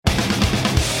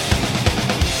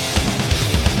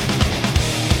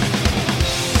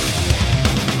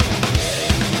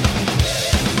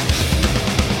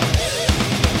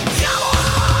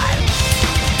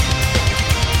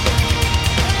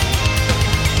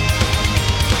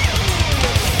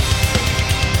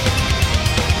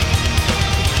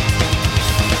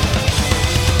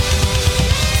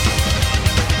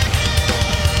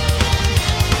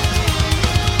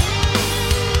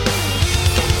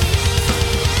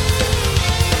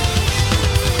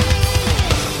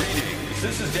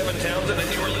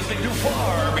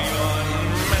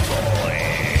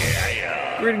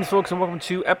Greetings, folks, and welcome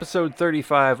to episode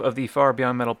 35 of the Far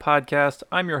Beyond Metal podcast.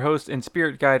 I'm your host and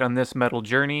spirit guide on this metal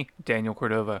journey, Daniel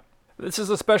Cordova. This is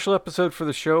a special episode for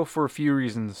the show for a few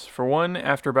reasons. For one,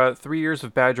 after about 3 years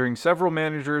of badgering several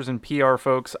managers and PR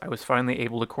folks, I was finally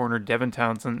able to corner Devin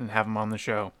Townsend and have him on the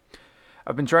show.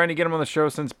 I've been trying to get him on the show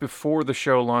since before the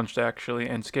show launched, actually,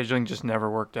 and scheduling just never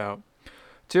worked out.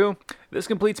 2, this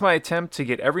completes my attempt to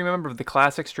get every member of the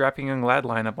classic Strapping Young Lad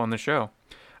lineup on the show.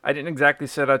 I didn't exactly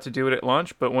set out to do it at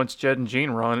launch, but once Jed and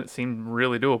Gene were on, it seemed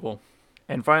really doable.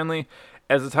 And finally,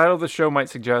 as the title of the show might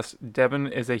suggest, Devin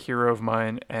is a hero of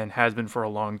mine and has been for a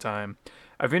long time.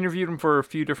 I've interviewed him for a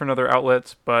few different other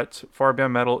outlets, but Far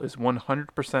Beyond Metal is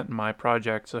 100% my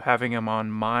project, so having him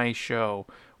on my show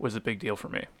was a big deal for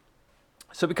me.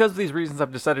 So because of these reasons,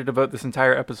 I've decided to devote this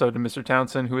entire episode to Mr.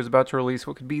 Townsend, who is about to release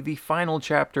what could be the final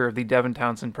chapter of the Devin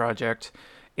Townsend project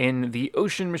in The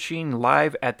Ocean Machine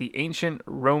live at the ancient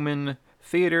Roman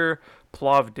theater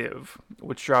Plovdiv,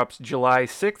 which drops July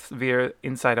 6th via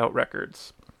Inside Out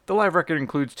Records. The live record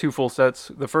includes 2 full sets.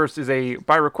 The first is a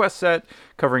by request set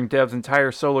covering Dev's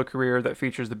entire solo career that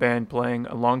features the band playing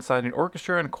alongside an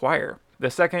orchestra and choir. The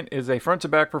second is a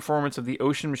front-to-back performance of the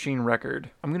Ocean Machine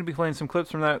record. I'm going to be playing some clips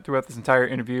from that throughout this entire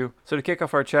interview. So to kick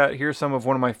off our chat, here's some of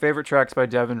one of my favorite tracks by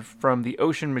Devin from the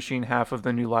Ocean Machine half of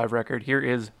the new live record. Here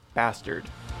is Bastard.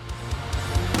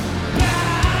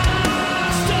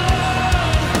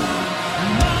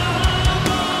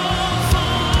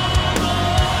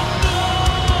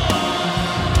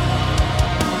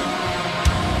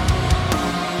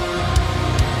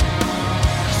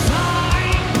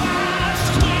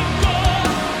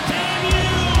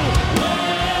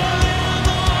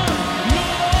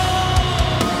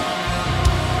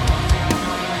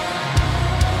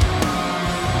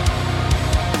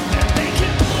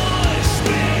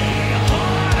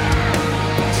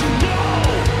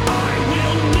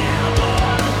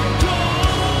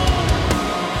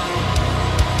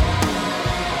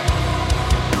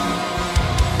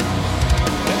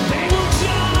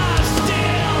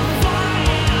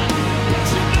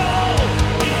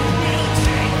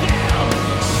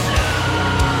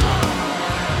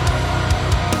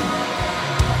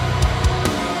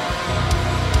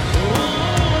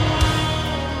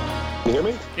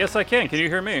 Yes, I can. Can you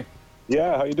hear me?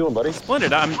 Yeah, how you doing, buddy?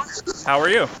 Splendid. How are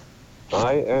you?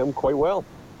 I am quite well.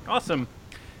 Awesome.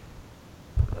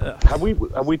 Have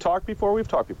we talked before? We've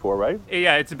talked before, right?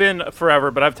 Yeah, it's been forever,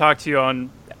 but I've talked to you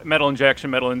on Metal Injection,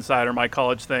 Metal Insider, my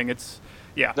college thing.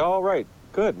 All right.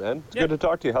 Good, man. It's good to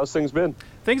talk to you. How's things been?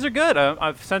 Things are good.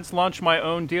 I've since launched my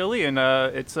own DLE, and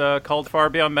it's called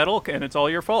Far Beyond Metal, and it's all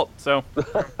your fault. So.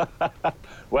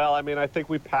 Well, I mean, I think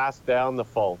we passed down the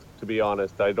fault, to be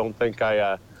honest. I don't think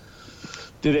I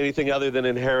did anything other than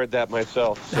inherit that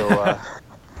myself. So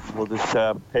we'll just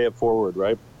pay it forward,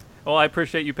 right? Well, I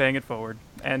appreciate you paying it forward.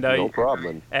 And no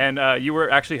problem. And you were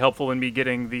actually helpful in me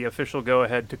getting the official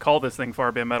go-ahead to call this thing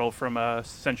Far Beyond Metal from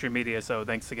Century Media, so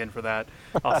thanks again for that.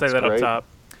 I'll say that great. up top.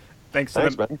 Thanks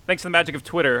to the magic of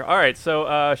Twitter. All right,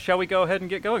 so shall we go ahead and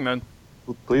get going, then?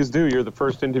 Please do. You're the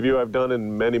first interview I've done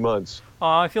in many months. Oh,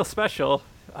 I feel special.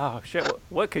 Oh, shit.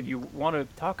 What could you want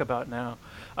to talk about now?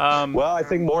 Well, I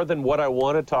think more than what I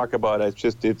want to talk about,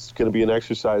 it's going to be an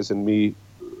exercise in me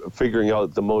figuring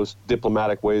out the most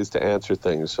diplomatic ways to answer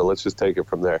things. So let's just take it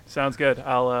from there. Sounds good.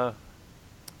 I'll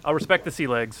respect the sea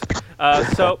legs.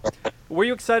 So, were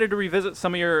you excited to revisit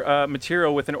some of your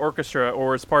material with an orchestra,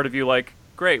 or is part of you like,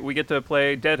 great, we get to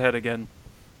play Deadhead again?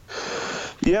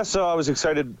 Yeah, so I was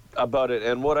excited about it,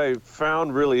 and what I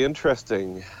found really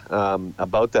interesting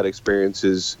about that experience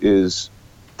is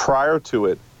prior to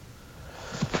it,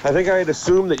 I think I had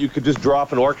assumed that you could just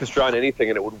drop an orchestra on anything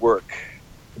and it would work.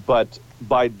 But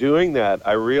by doing that,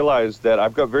 I realized that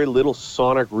I've got very little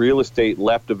sonic real estate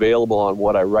left available on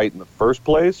what I write in the first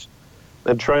place.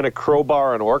 And trying to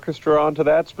crowbar an orchestra onto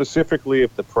that, specifically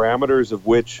if the parameters of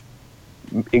which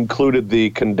included the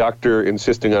conductor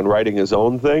insisting on writing his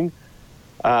own thing,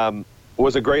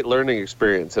 was a great learning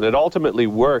experience. And it ultimately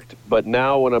worked. But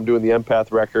now when I'm doing the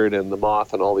Empath record and the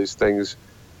Moth and all these things,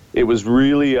 it was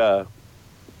really a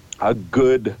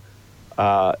good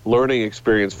learning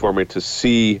experience for me to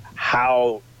see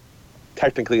how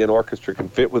technically an orchestra can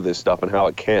fit with this stuff and how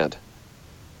it can't.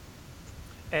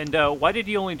 And why did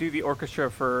you only do the orchestra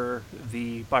for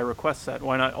the by request set?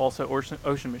 Why not also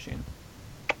Ocean Machine?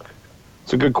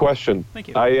 It's a good question. Thank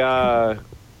you.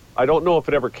 I don't know if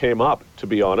it ever came up, to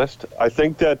be honest. I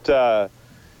think that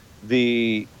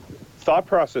the thought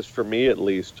process for me, at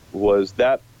least, was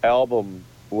that album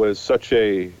was such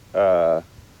a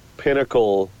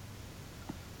pinnacle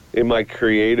in my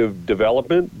creative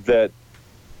development that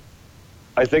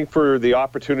I think for the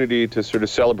opportunity to sort of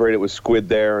celebrate it with Squid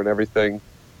there and everything,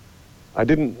 I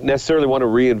didn't necessarily want to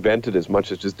reinvent it as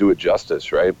much as just do it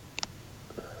justice, right?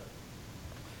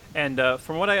 And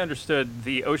from what I understood,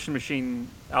 the Ocean Machine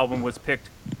album was picked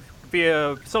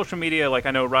via social media. Like,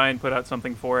 I know Ryan put out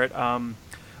something for it.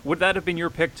 Would that have been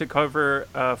your pick to cover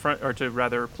front, or to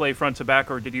rather play front to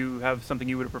back, or did you have something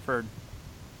you would have preferred?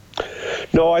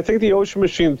 No, I think the Ocean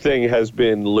Machine thing has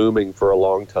been looming for a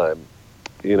long time.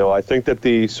 You know, I think that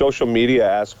the social media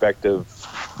aspect of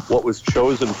what was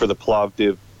chosen for the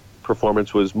Plovdiv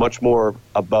performance was much more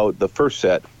about the first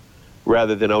set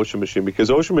rather than Ocean Machine,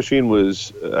 because Ocean Machine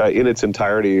was, in its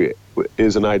entirety,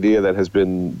 is an idea that has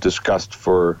been discussed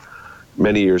for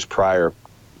many years prior.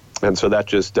 And so that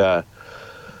just,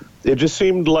 it just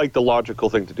seemed like the logical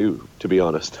thing to do, to be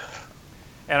honest.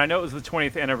 And I know it was the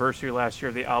 20th anniversary last year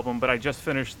of the album, but I just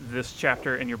finished this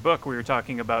chapter in your book where you're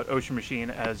talking about Ocean Machine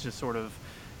as just sort of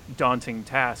daunting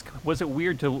task. Was it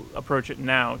weird to approach it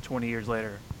now, 20 years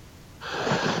later?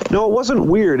 No, it wasn't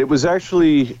weird. It was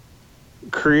actually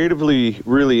creatively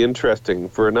really interesting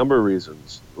for a number of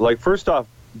reasons. Like, first off,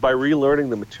 by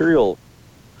relearning the material,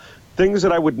 things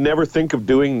that I would never think of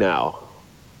doing now,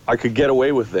 I could get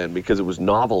away with then because it was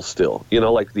novel still. You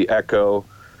know, like the echo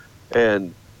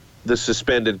and the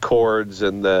suspended chords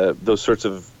and those sorts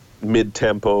of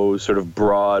mid-tempo, sort of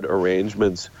broad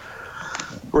arrangements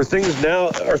are things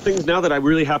now that I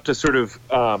really have to sort of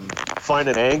find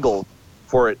an angle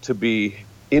for it to be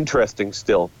interesting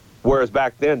still. Whereas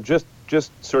back then, just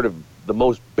sort of the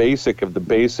most basic of the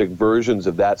basic versions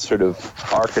of that sort of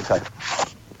archetype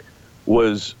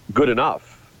was good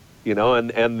enough, you know,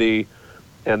 and the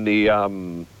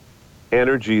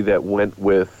energy that went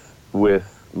with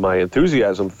my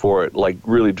enthusiasm for it, like,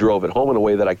 really drove it home in a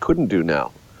way that I couldn't do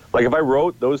now. Like, if I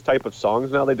wrote those type of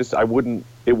songs now, it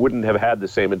wouldn't have had the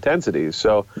same intensity.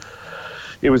 So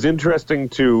it was interesting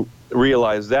to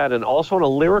realize that. And also on a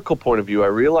lyrical point of view, I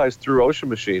realized through Ocean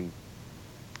Machine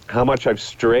how much I've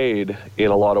strayed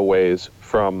in a lot of ways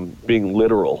from being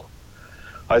literal.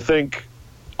 I think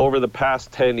over the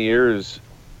past 10 years,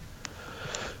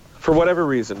 for whatever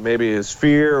reason, maybe it's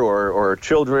fear or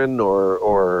children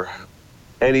or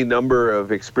any number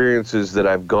of experiences that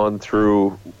I've gone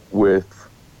through with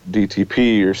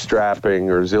DTP or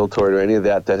strapping or Ziltoid or any of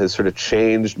that has sort of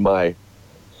changed my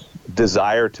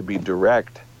desire to be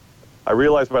direct. I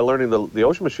realized by learning the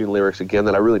Ocean Machine lyrics again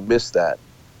that I really missed that.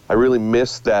 I really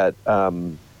missed that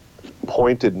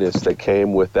pointedness that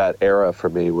came with that era for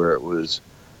me, where it was,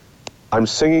 I'm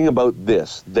singing about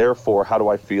this, therefore how do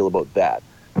I feel about that?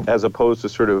 As opposed to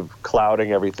sort of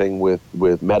clouding everything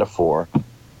with metaphor,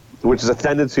 which is a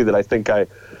tendency that I think I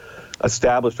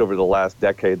established over the last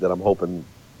decade that I'm hoping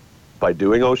by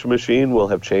doing Ocean Machine will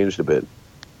have changed a bit.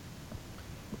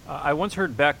 I once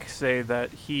heard Beck say that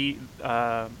he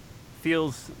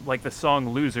feels like the song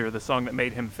Loser, the song that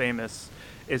made him famous,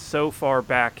 is so far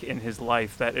back in his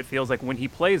life that it feels like when he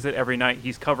plays it every night,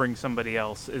 he's covering somebody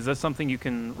else. Is that something you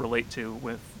can relate to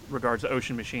with regards to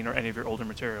Ocean Machine or any of your older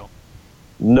material?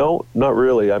 No, not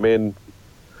really. I mean,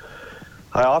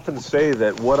 I often say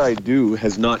that what I do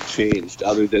has not changed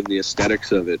other than the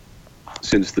aesthetics of it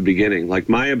since the beginning. Like,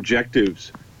 my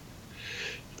objectives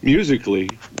musically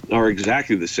are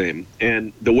exactly the same.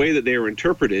 And the way that they are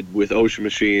interpreted with Ocean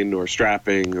Machine or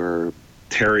Strapping or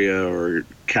Teria or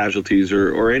Casualties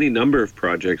or any number of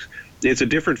projects, it's a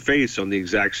different face on the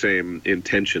exact same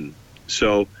intention.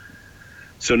 So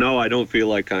no, I don't feel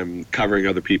like I'm covering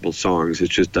other people's songs.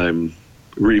 It's just I'm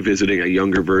revisiting a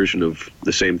younger version of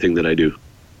the same thing that I do.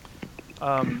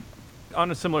 On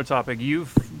a similar topic,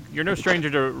 you're no stranger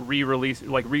to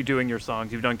redoing your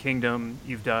songs. You've done Kingdom,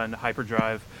 you've done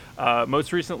Hyperdrive.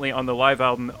 Most recently on the live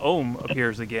album, Ohm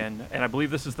appears again, and I believe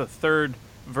this is the third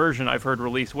version I've heard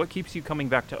released. What keeps you coming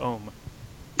back to Ohm?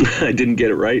 I didn't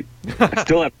get it right. I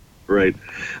still have it right.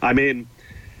 I mean,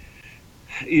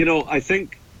 you know, I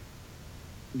think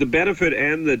the benefit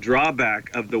and the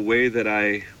drawback of the way that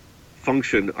I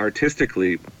function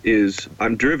artistically is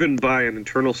I'm driven by an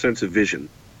internal sense of vision.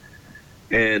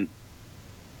 And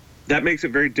that makes it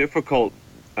very difficult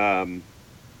collaboratively.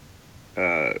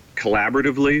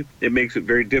 It makes it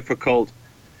very difficult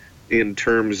in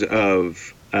terms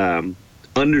of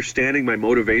understanding my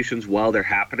motivations while they're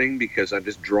happening, because I'm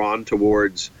just drawn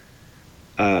towards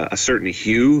a certain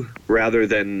hue rather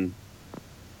than,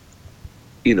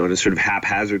 you know, just sort of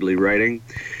haphazardly writing.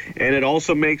 And it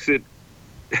also makes it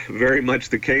very much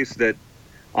the case that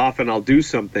often I'll do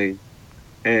something,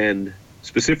 and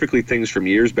specifically things from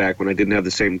years back when I didn't have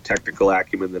the same technical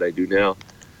acumen that I do now,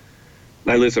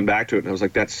 I listened back to it and I was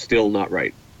like, that's still not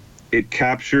right. It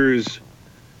captures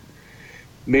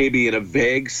maybe in a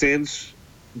vague sense,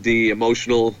 the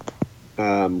emotional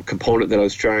component that I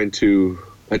was trying to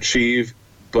achieve,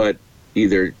 but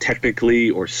either technically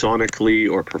or sonically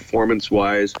or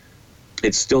performance-wise,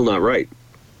 it's still not right.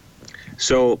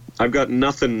 So I've got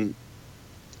nothing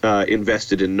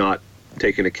invested in not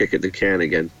taking a kick at the can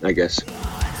again, I guess.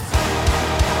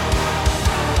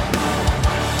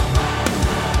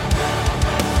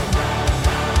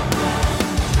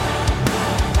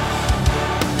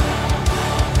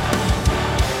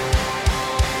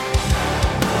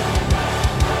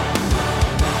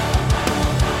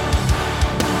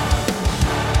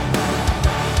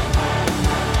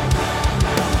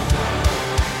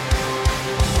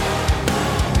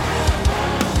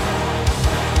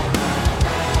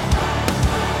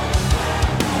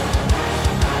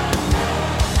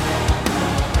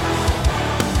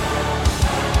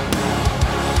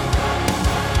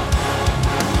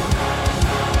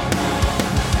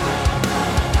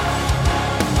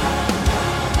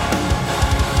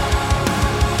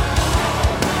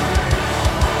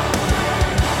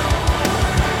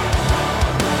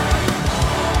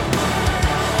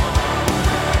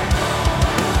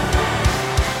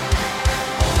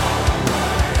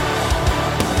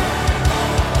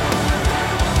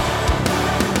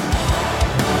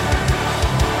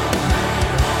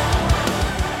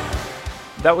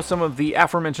 That was some of the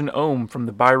aforementioned Ohm from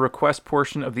the by request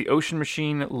portion of the Ocean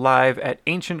Machine live at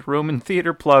Ancient Roman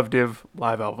Theatre Plovdiv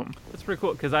live album. That's pretty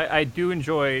cool, because I do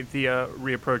enjoy the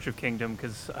reapproach of Kingdom,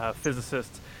 because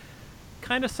Physicists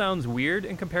kind of sounds weird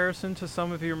in comparison to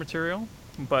some of your material,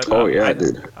 but I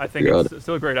think it's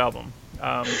still a great album.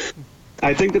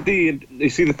 I think that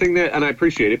the thing that, and I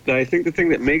appreciate it, but I think the thing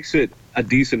that makes it a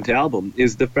decent album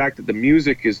is the fact that the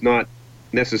music is not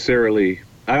necessarily...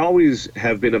 I always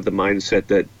have been of the mindset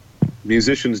that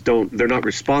musicians they're not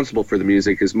responsible for the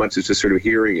music as much as just sort of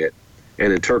hearing it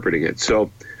and interpreting it.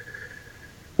 So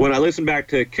when I listen back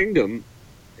to Kingdom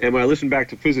and when I listen back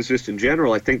to Physicist in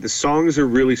general, I think the songs are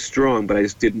really strong, but I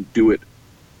just didn't do it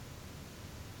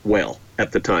well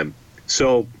at the time.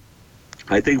 So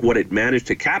I think what it managed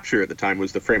to capture at the time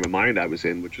was the frame of mind I was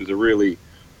in, which was a really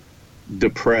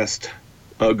depressed,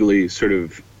 ugly sort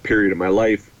of period of my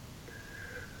life.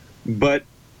 But,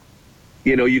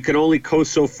 you know, you can only go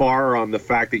so far on the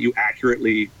fact that you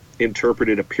accurately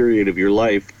interpreted a period of your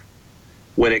life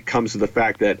when it comes to the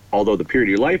fact that although the period of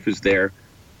your life is there,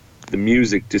 the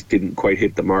music just didn't quite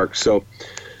hit the mark. So,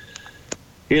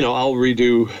 you know, I'll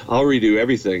redo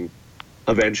everything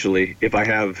eventually if I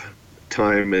have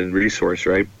time and resource,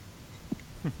 right?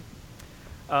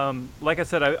 Like I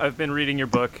said, I've been reading your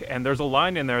book, and there's a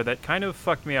line in there that kind of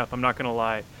fucked me up, I'm not going to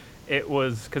lie. It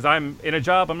was because I'm in a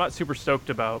job I'm not super stoked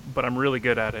about, but I'm really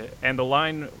good at it. And the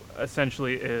line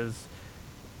essentially is,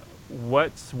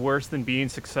 what's worse than being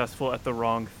successful at the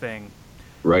wrong thing?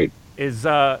 Right. Is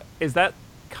that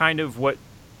kind of what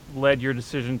led your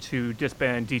decision to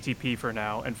disband DTP for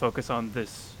now and focus on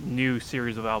this new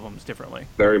series of albums differently?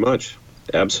 Very much.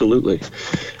 Absolutely.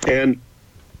 And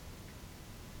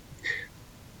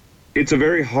it's a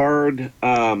very hard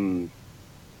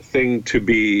thing to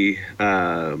be...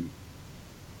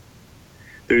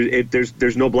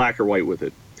 There's no black or white with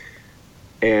it.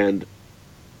 And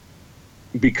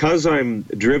because I'm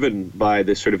driven by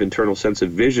this sort of internal sense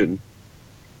of vision,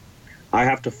 I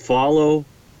have to follow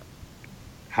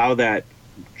how that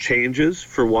changes,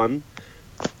 for one,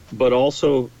 but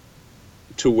also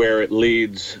to where it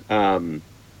leads in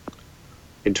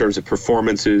terms of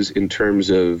performances, in terms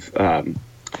of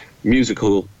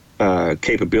musical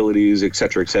capabilities, et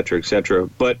cetera, et cetera, et cetera.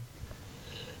 But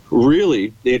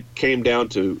really, it came down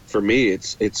to, for me,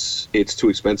 it's too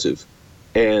expensive.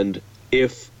 And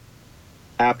if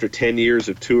after 10 years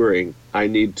of touring, I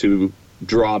need to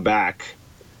draw back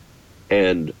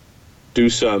and do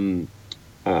some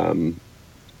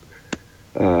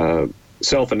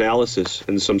self-analysis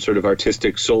and some sort of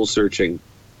artistic soul-searching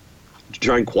to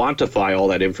try and quantify all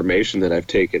that information that I've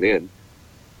taken in,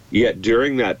 yet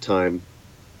during that time,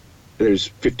 there's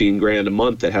 $15,000 a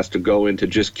month that has to go into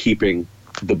just keeping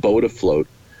the boat afloat.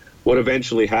 What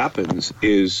eventually happens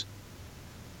is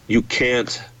you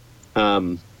can't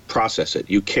process it.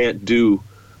 You can't do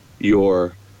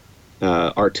your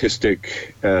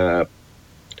artistic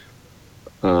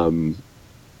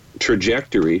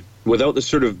trajectory without the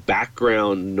sort of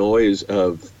background noise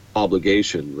of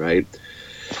obligation, right?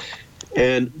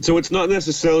 And so it's not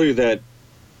necessarily that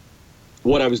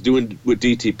what I was doing with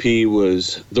DTP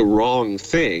was the wrong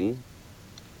thing,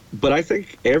 but I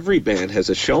think every band has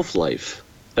a shelf life.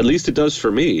 At least it does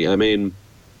for me. I mean,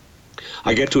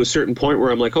 I get to a certain point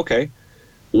where I'm like, okay,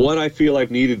 what I feel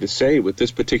I've needed to say with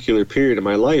this particular period of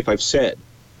my life, I've said.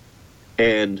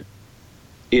 And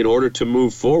in order to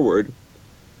move forward,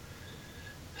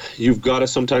 you've got to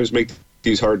sometimes make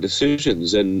these hard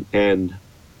decisions. And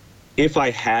if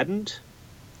I hadn't,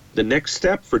 the next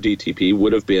step for DTP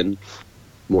would have been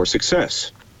more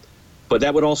success. But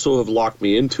that would also have locked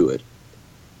me into it.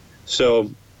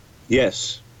 So,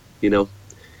 yes, to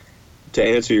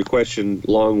answer your question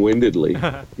long-windedly,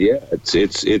 yeah,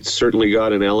 it's certainly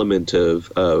got an element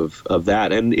of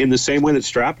that. And in the same way that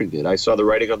Strapping did, I saw the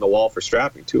writing on the wall for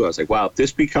Strapping too. I was like, wow, if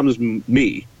this becomes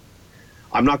me,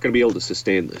 I'm not going to be able to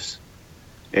sustain this.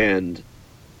 And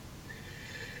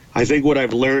I think what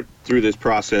I've learned through this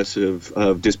process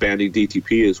of disbanding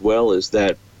DTP as well is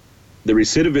that the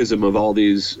recidivism of all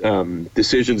these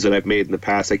decisions that I've made in the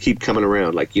past, I keep coming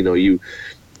around. Like, you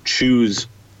choose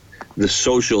the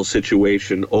social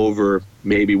situation over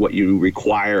maybe what you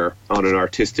require on an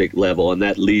artistic level, and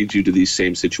that leads you to these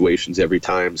same situations every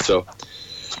time. So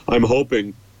I'm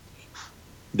hoping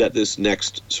that this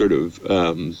next sort of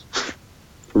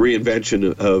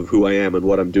reinvention of who I am and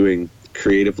what I'm doing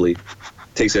creatively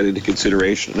takes that into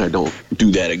consideration, and I don't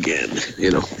do that again,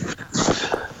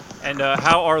 And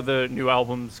how are the new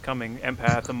albums coming?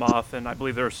 Empath and Moth, and I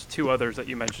believe there's 2 others that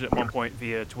you mentioned at one point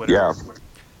via Twitter. Yeah.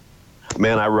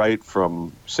 Man, I write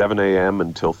from 7 a.m.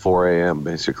 until 4 a.m.,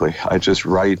 basically. I just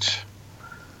write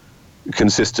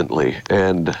consistently.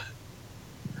 And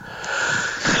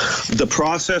the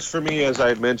process for me, as I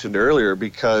had mentioned earlier,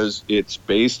 because it's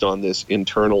based on this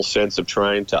internal sense of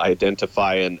trying to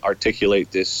identify and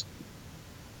articulate this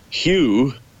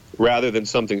hue rather than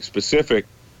something specific,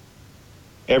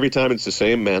 every time it's the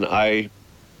same, man. I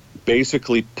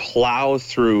basically plow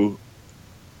through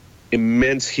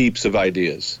immense heaps of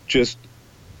ideas, just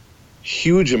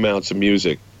huge amounts of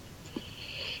music.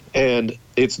 And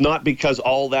it's not because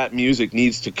all that music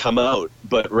needs to come out,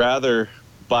 but rather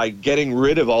by getting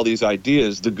rid of all these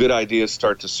ideas, the good ideas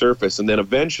start to surface, and then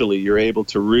eventually you're able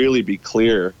to really be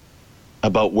clear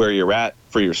about where you're at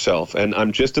for yourself. And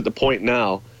I'm just at the point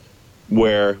now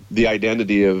where the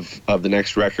identity of the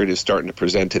next record is starting to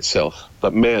present itself.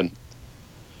 But man,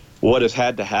 what has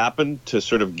had to happen to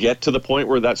sort of get to the point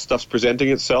where that stuff's presenting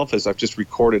itself is I've just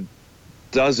recorded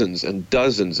dozens and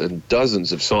dozens and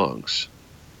dozens of songs.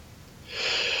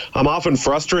 I'm often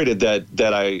frustrated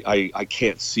that I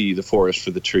can't see the forest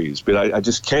for the trees, but I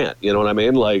just can't, you know what I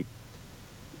mean? Like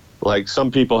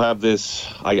some people have this,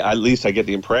 at least I get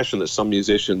the impression that some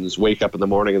musicians wake up in the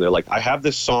morning and they're like, I have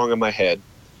this song in my head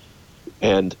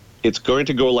and it's going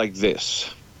to go like this.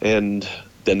 And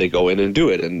then they go in and do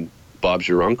it, and Bob's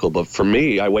your uncle. But for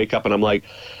me, I wake up and I'm like,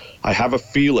 I have a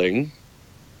feeling,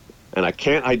 and I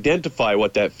can't identify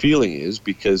what that feeling is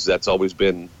because that's always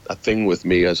been a thing with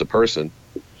me as a person.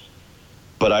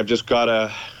 But I've just got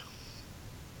to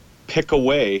pick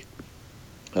away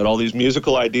at all these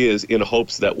musical ideas in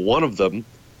hopes that one of them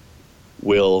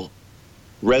will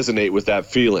resonate with that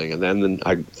feeling, and then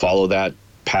I follow that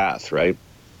path, right?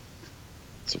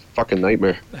 It's a fucking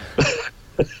nightmare.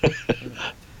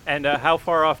 And how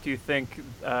far off do you think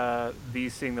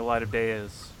these seeing the light of day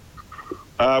is?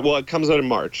 Well, it comes out in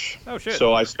March. Oh shit!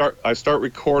 So I start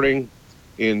recording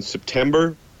in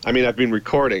September. I mean, I've been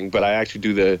recording, but I actually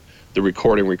do the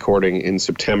recording in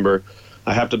September.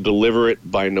 I have to deliver it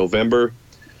by November.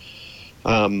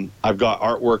 I've got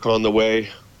artwork on the way.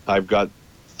 I've got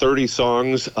 30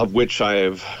 songs, of which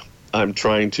I'm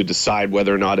trying to decide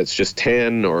whether or not it's just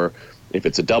 10 or if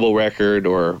it's a double record,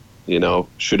 or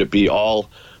should it be all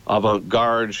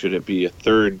avant-garde? Should it be a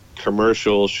third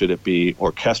commercial? Should it be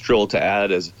orchestral to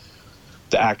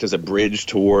act as a bridge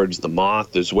towards the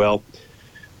Moth as well?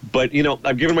 But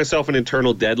I've given myself an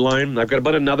internal deadline. I've got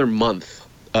about another month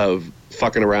of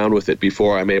fucking around with it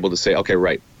before I'm able to say, okay,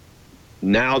 right,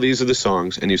 now these are the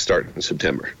songs, and you start in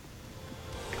September.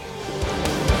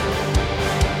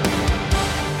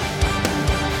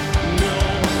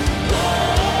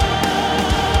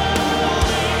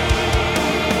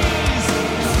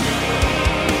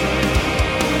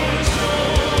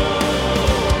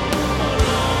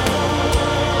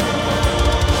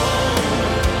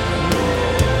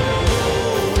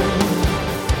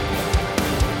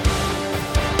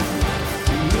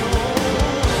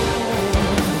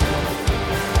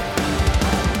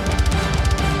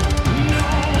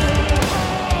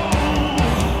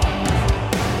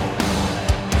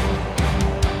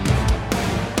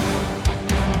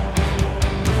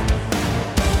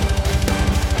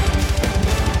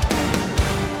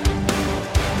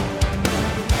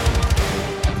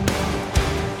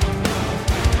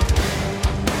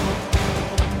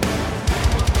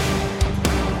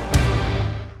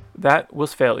 that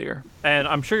was failure. And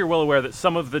I'm sure you're well aware that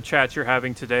some of the chats you're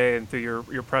having today and through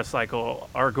your press cycle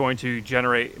are going to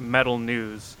generate metal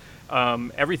news.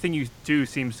 Everything you do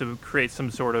seems to create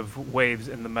some sort of waves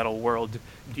in the metal world.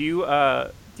 Do you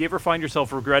ever find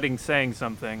yourself regretting saying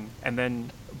something and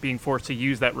then being forced to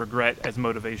use that regret as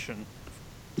motivation?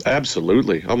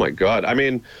 Absolutely. Oh my God. I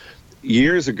mean,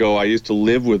 years ago, I used to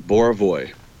live with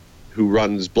Borovoy, who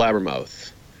runs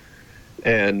Blabbermouth.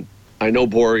 And I know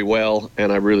Bori well,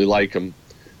 and I really like him.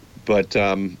 But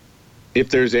if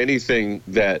there's anything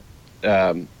that,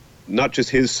 not just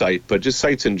his site, but just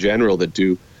sites in general that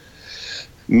do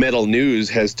metal news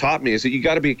has taught me, is that you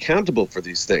got to be accountable for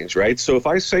these things, right? So if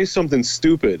I say something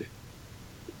stupid,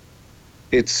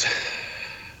 it's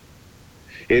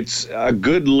a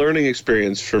good learning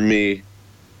experience for me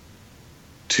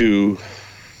to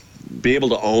be able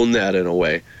to own that in a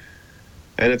way.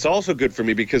 And it's also good for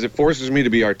me because it forces me to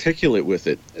be articulate with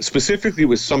it, specifically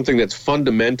with something that's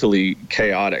fundamentally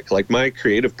chaotic. Like, my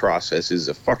creative process is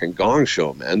a fucking gong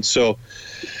show, man. So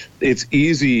it's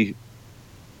easy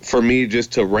for me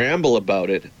just to ramble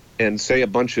about it and say a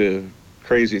bunch of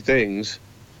crazy things,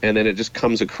 and then it just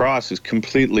comes across as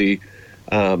completely,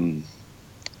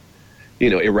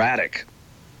 erratic.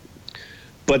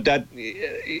 But that,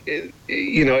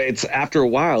 it's after a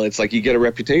while, it's like you get a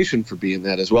reputation for being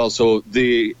that as well. So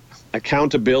the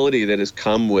accountability that has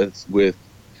come with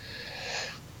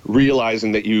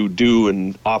realizing that you do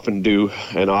and often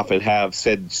have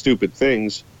said stupid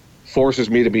things forces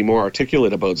me to be more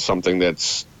articulate about something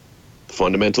that's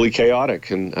fundamentally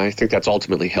chaotic. And I think that's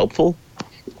ultimately helpful.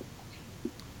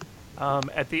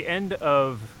 At the end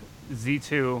of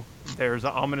Z2, there's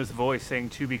an ominous voice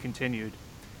saying "to be continued."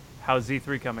 How's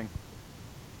Z3 coming?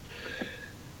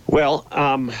 Well,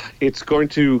 it's going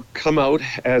to come out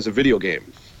as a video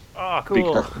game. Oh,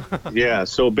 cool. Yeah,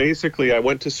 so basically I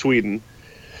went to Sweden,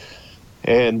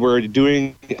 and we're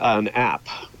doing an app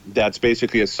that's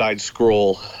basically a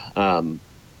side-scroll kind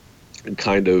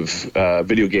of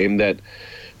video game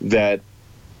that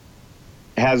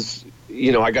has...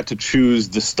 I got to choose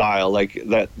the style, like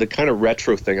that, the kind of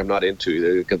retro thing I'm not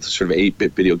into. I got the sort of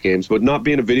 8-bit video games, but not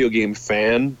being a video game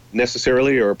fan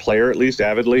necessarily, or a player at least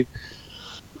avidly,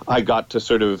 I got to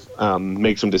sort of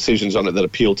make some decisions on it that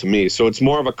appeal to me. So it's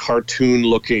more of a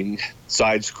cartoon-looking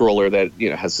side scroller that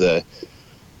has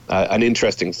an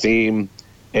interesting theme.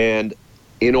 And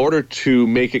in order to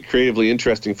make it creatively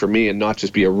interesting for me and not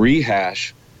just be a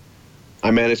rehash, I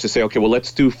managed to say, okay, well,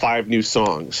 let's do 5 new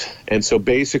songs. And so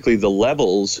basically the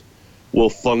levels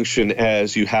will function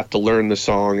as you have to learn the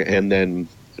song and then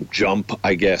jump,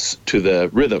 I guess, to the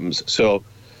rhythms. So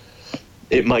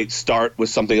it might start with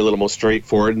something a little more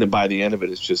straightforward, and then by the end of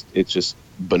it, it's just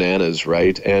bananas,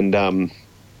 right? And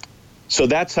so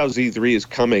that's how Z3 is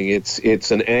coming.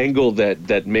 It's an angle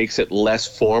that makes it less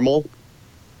formal,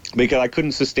 because I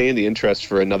couldn't sustain the interest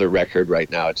for another record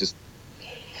right now. It just...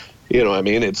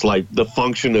 it's like the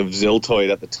function of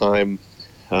Ziltoid at the time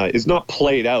is not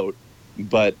played out,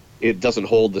 but it doesn't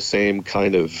hold the same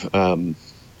kind of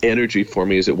energy for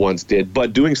me as it once did.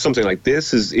 But doing something like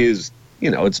this is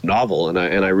it's novel, and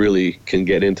I really can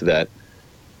get into that.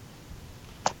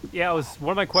 Yeah,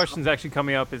 one of my questions actually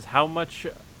coming up is, how much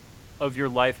of your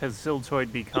life has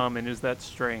Ziltoid become, and is that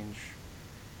strange?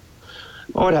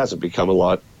 Oh, it hasn't become a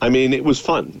lot. I mean, it was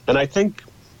fun, and I think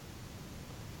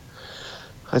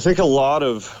a lot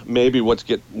of maybe what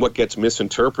gets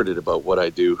misinterpreted about what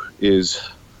I do is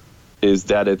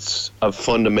that it's of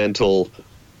fundamental,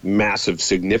 massive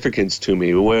significance to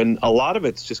me, when a lot of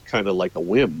it's just kind of like a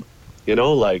whim,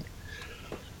 like,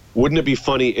 wouldn't it be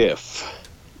funny if,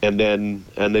 and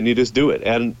then you just do it.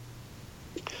 And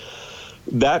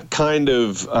that kind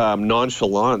of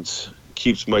nonchalance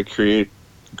keeps my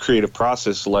creative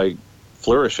process like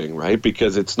flourishing, right?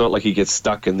 Because it's not like you get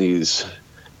stuck in these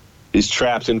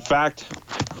traps. In fact,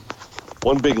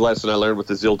 one big lesson I learned with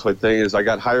the Ziltoid thing is I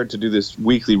got hired to do this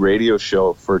weekly radio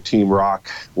show for Team Rock,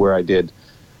 where I did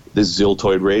this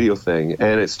Ziltoid radio thing.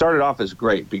 And it started off as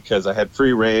great because I had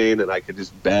free reign and I could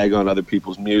just bag on other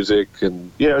people's music, and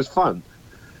it was fun.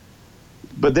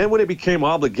 But then when it became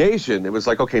obligation, it was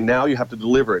like, okay, now you have to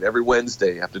deliver it every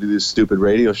Wednesday. You have to do this stupid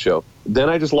radio show. Then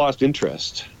I just lost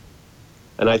interest.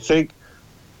 And I think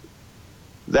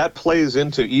that plays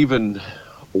into even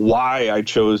why I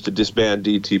chose to disband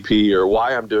DTP, or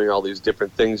why I'm doing all these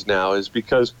different things now, is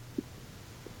because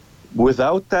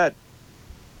without that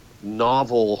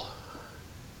novel,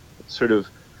 sort of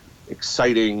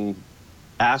exciting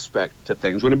aspect to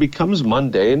things, when it becomes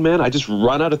mundane, man, I just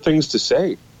run out of things to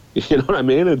say. You know what I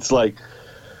mean? It's like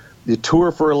you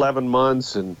tour for 11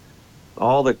 months and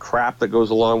crap that goes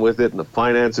along with it, and the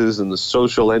finances and the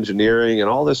social engineering and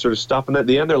all this sort of stuff. And at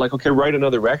the end, they're like, okay, write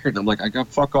another record. And I'm like, I got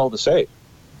fuck all to say.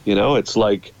 It's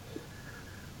like,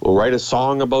 well, write a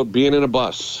song about being in a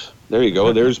bus. There you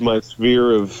go. There's my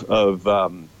sphere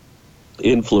of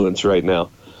influence right now.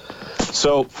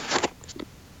 So,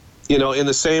 in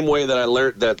the same way that I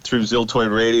learned that through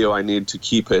Ziltoid Radio, I need to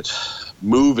keep it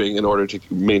moving in order to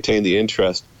maintain the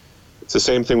interest. It's the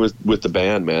same thing with the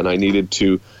band, man. I needed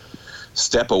to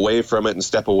step away from it and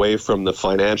step away from the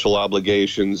financial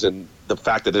obligations and the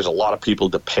fact that there's a lot of people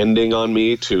depending on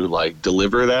me to like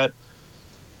deliver that,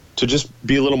 to just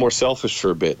be a little more selfish for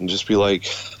a bit and just be like,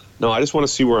 no, I just want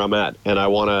to see where I'm at, and I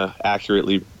want to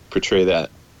accurately portray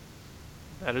that.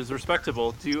 That is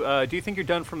respectable. Do you think you're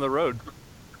done from the road?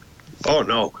 Oh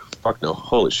no, fuck no,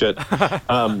 holy shit.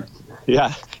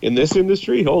 Yeah, in this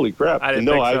industry, holy crap. I didn't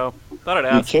think so. Thought I'd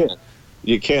ask.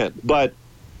 You can't. But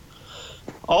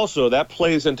also that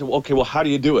plays into, okay, well, how do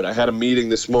you do it? I had a meeting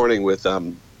this morning with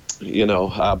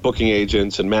booking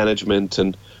agents and management,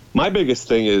 and my biggest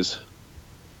thing is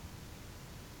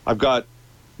I've got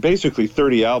basically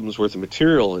 30 albums worth of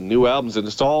material and new albums, and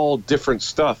it's all different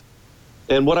stuff.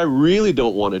 And what I really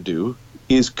don't want to do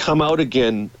is come out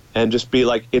again and just be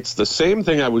like, it's the same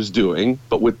thing I was doing,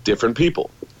 but with different people.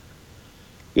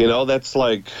 That's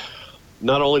like,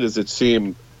 not only does it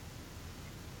seem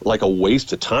like a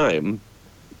waste of time,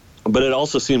 but it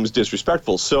also seems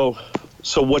disrespectful. So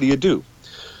what do you do?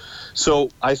 So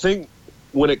I think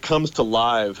when it comes to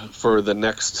live for the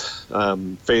next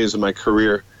phase of my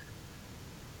career,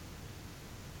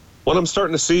 what I'm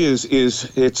starting to see is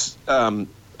it's an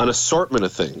assortment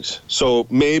of things. So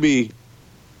maybe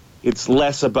it's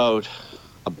less about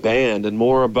a band and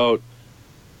more about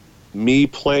me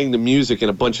playing the music in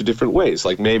a bunch of different ways.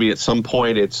 Like maybe at some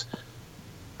point it's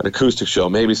an acoustic show.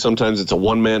 Maybe sometimes it's a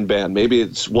one-man band. Maybe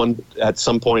at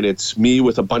some point it's me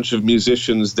with a bunch of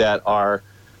musicians that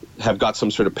have got some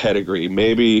sort of pedigree.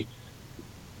 Maybe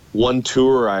one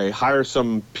tour I hire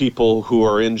some people who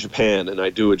are in Japan and I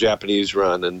do a Japanese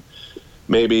run. And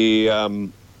maybe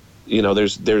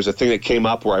there's a thing that came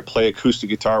up where I play acoustic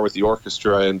guitar with the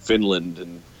orchestra in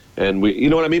Finland, and we,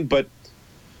 what I mean? But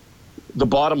the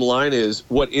bottom line is,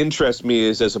 what interests me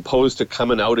is, as opposed to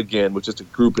coming out again with just a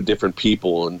group of different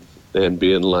people and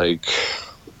being like,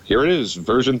 here it is,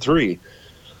 version 3.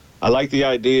 I like the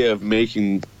idea of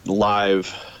making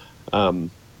live, a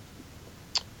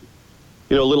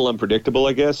little unpredictable,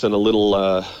 I guess, and a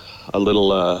little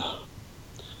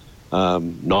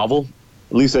novel.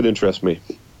 At least that interests me.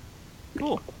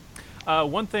 Cool.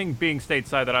 One thing being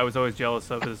stateside that I was always jealous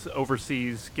of is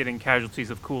overseas getting casualties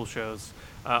of cool shows.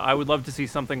 I would love to see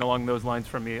something along those lines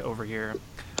from me over here.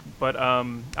 But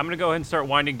I'm going to go ahead and start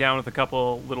winding down with a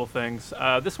couple little things.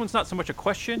 This one's not so much a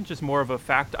question, just more of a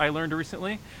fact I learned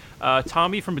recently.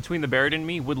 Tommy from Between the Buried and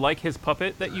Me would like his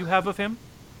puppet that you have of him.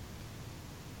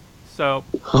 So.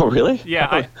 Oh, really?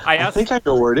 Yeah, I asked. I think I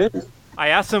know where it is. I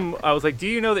asked him, I was like, do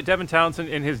you know that Devin Townsend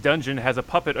in his dungeon has a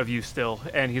puppet of you still?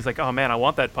 And he's like, oh man, I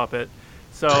want that puppet.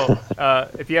 So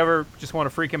if you ever just want to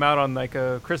freak him out on like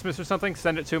a Christmas or something,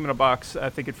 send it to him in a box. I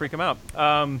think it'd freak him out.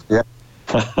 Yeah,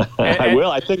 I will.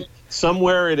 I think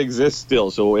somewhere it exists still.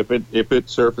 So if it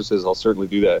surfaces, I'll certainly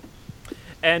do that.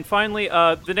 And finally,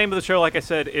 the name of the show, like I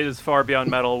said, is Far Beyond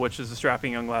Metal, which is a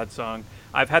Strapping Young Lad song.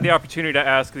 I've had the opportunity to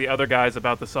ask the other guys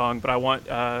about the song, but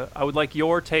I would like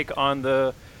your take on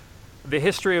the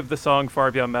history of the song Far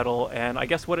Beyond Metal, and I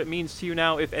guess what it means to you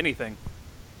now, if anything.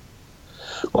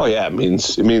 Well, yeah, it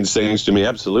means things to me,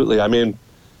 absolutely. I mean,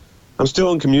 I'm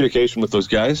still in communication with those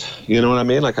guys, you know what I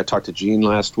mean? Like, I talked to Gene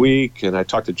last week, and I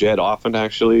talked to Jed often,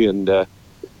 actually, and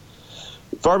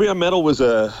Far Beyond Metal was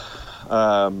a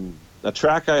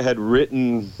track I had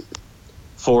written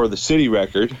for the City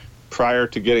record prior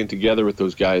to getting together with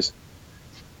those guys.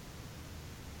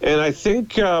 And I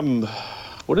think,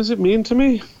 what does it mean to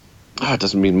me? It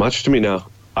doesn't mean much to me now.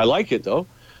 I like it, though.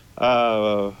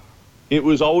 It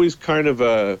was always kind of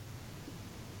a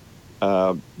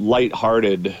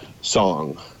light-hearted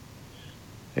song.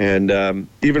 And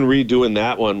even redoing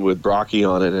that one with Brocky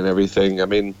on it and everything, I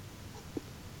mean,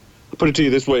 I'll put it to you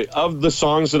this way. Of the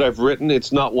songs that I've written,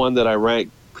 it's not one that I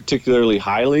rank particularly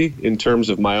highly in terms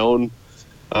of my own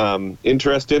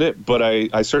interest in it, but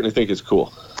I certainly think it's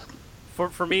cool.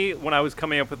 For me, when I was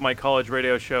coming up with my college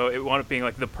radio show, it wound up being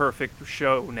like the perfect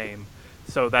show name.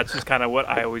 So that's just kind of what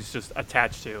I always just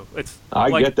attach to.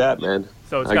 I get that, man.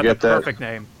 So it's got the perfect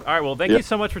name. All right, well, thank you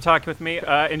so much for talking with me.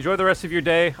 Enjoy the rest of your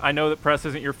day. I know that press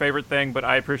isn't your favorite thing, but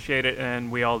I appreciate it,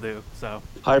 and we all do. So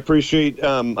I appreciate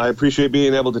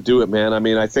being able to do it, man. I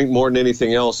mean, I think more than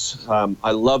anything else,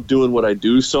 I love doing what I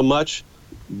do so much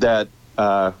that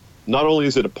not only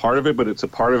is it a part of it, but it's a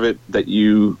part of it that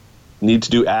you need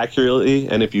to do accurately.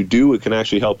 And if you do, it can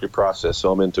actually help your process.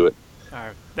 So I'm into it. All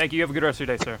right. Thank you. You have a good rest of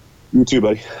your day, sir. You too,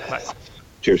 buddy. Bye.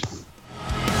 Cheers.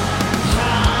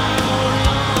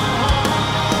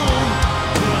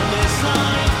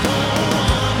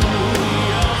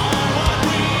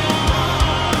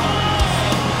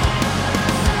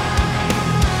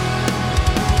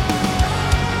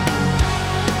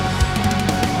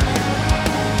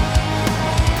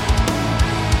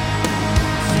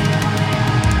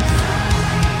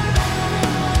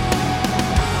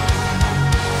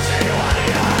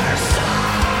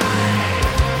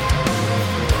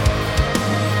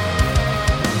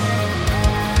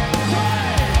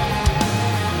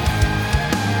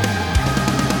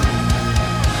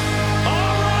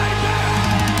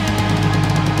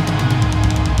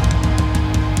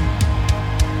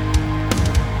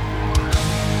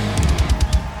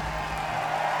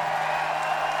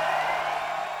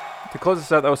 To close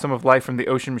us out, that was some of Life from the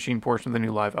Ocean Machine portion of the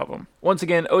new live album. Once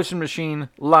again, Ocean Machine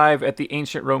live at the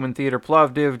Ancient Roman Theater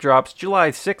Plovdiv drops July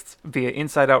 6th via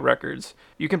Inside Out Records.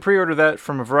 You can pre-order that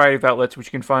from a variety of outlets, which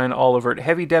you can find all over at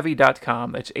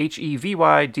heavydevy.com. That's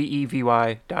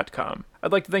HEVYDEVY.com.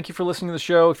 I'd like to thank you for listening to the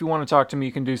show. If you want to talk to me,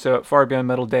 you can do so at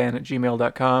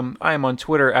farbeyondmetaldan@gmail.com. I am on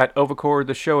Twitter at Ovacord.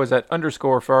 The show is at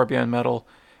 _farbeyondmetal.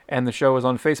 And the show is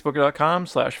on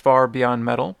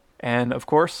facebook.com/farbeyondmetal. And, of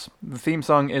course, the theme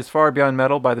song is Far Beyond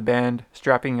Metal by the band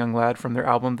Strapping Young Lad from their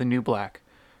album The New Black,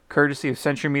 courtesy of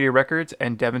Century Media Records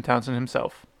and Devin Townsend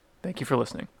himself. Thank you for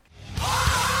listening.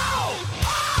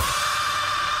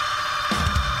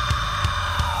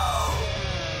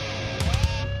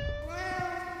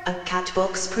 A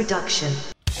Catbox production.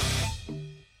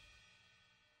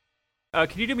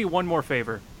 Can you do me one more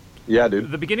favor? Yeah, dude.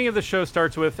 The beginning of the show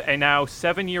starts with a now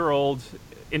 7-year-old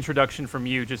introduction from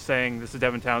you just saying, this is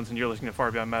Devin Townsend, you're listening to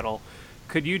Far Beyond Metal.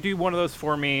 Could you do one of those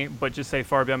for me, but just say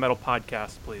Far Beyond Metal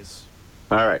Podcast, please?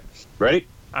 All right. Ready?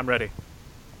 I'm ready.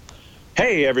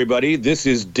 Hey, everybody. This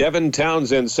is Devin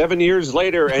Townsend 7 years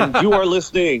later, and you are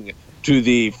listening to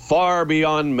the Far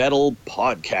Beyond Metal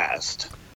Podcast.